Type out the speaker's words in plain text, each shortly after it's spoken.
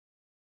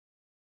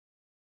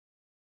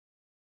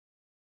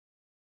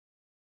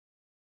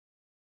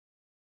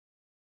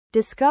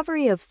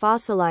Discovery of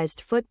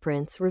fossilized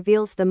footprints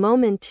reveals the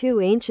moment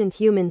two ancient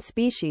human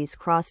species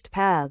crossed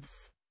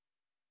paths.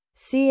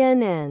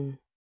 CNN.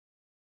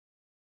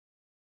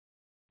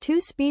 Two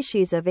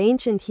species of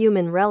ancient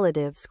human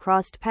relatives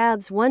crossed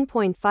paths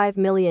 1.5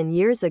 million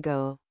years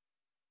ago.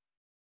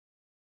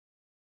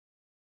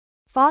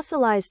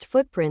 Fossilized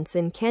footprints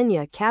in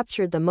Kenya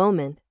captured the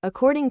moment,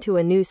 according to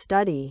a new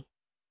study.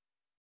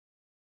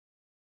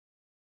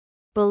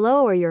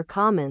 Below are your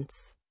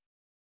comments.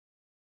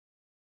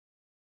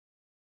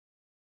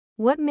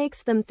 What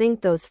makes them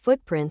think those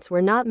footprints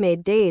were not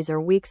made days or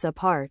weeks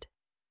apart?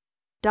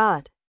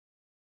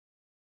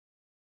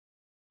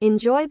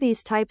 Enjoy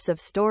these types of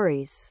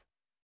stories.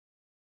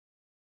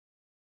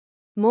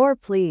 More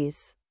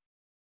please.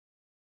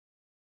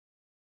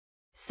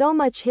 So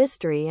much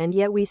history and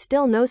yet we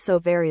still know so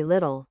very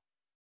little.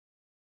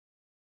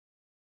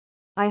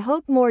 I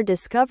hope more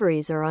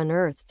discoveries are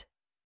unearthed.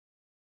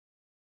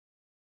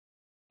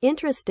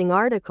 Interesting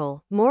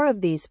article, more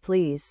of these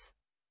please.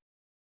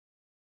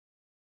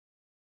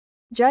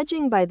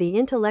 Judging by the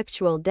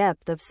intellectual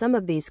depth of some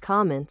of these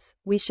comments,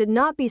 we should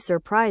not be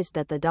surprised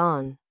that the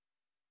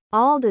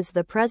Donald is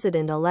the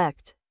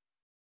president-elect.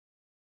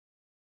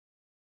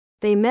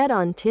 They met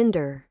on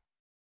Tinder.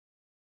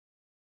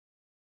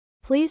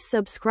 Please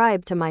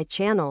subscribe to my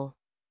channel.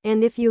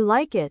 And if you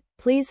like it,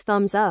 please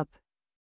thumbs up.